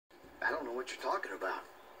know what you're talking about.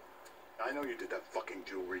 I know you did that fucking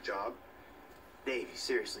jewelry job. Davey,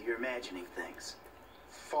 seriously, you're imagining things.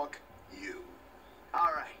 Fuck you.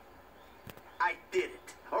 All right. I did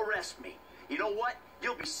it. Arrest me. You know what?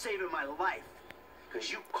 You'll be saving my life.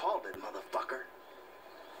 Because you called it, motherfucker.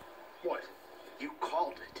 What? You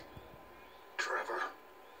called it. Trevor?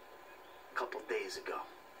 A couple days ago.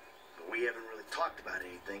 But we haven't really talked about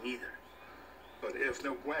anything either. But if,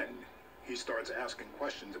 no, when he starts asking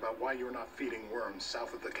questions about why you're not feeding worms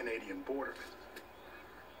south of the Canadian border.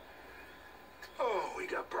 Oh, we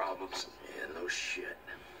got problems. Yeah, no shit.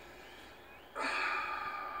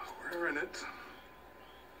 We're in it.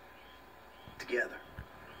 Together.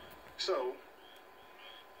 So,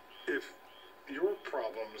 if your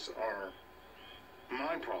problems are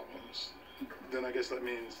my problems, then I guess that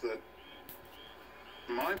means that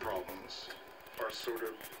my problems are sort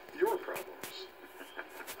of your problems.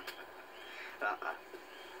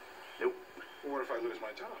 Nope. What if I lose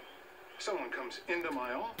my job? Someone comes into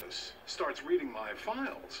my office, starts reading my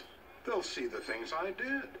files. They'll see the things I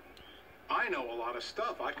did. I know a lot of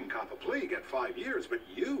stuff. I can cop a plea, get 5 years, but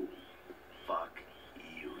you... Fuck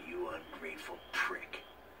you, you ungrateful prick.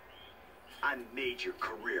 I made your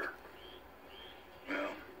career. Well,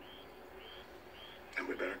 and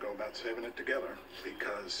we better go about saving it together,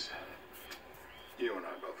 because you and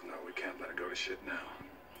I both know we can't let it go to shit now.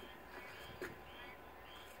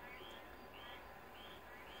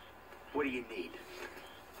 What do you need?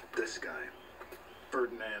 This guy,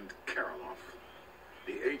 Ferdinand Karloff.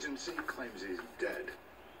 The agency claims he's dead.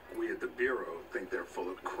 We at the Bureau think they're full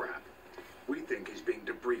of crap. We think he's being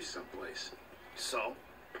debriefed someplace. So?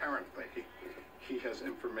 Apparently, he has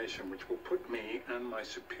information which will put me and my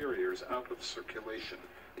superiors out of circulation.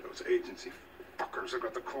 Those agency fuckers have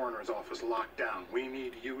got the coroner's office locked down. We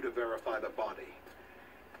need you to verify the body.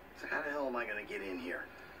 So how the hell am I gonna get in here?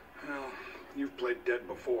 Well, you've played dead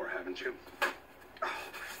before, haven't you?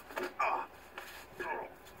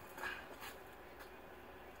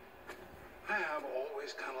 I have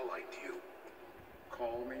always kind of liked you.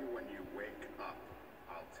 Call me when you wake up.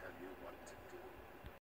 I'll tell you what to do.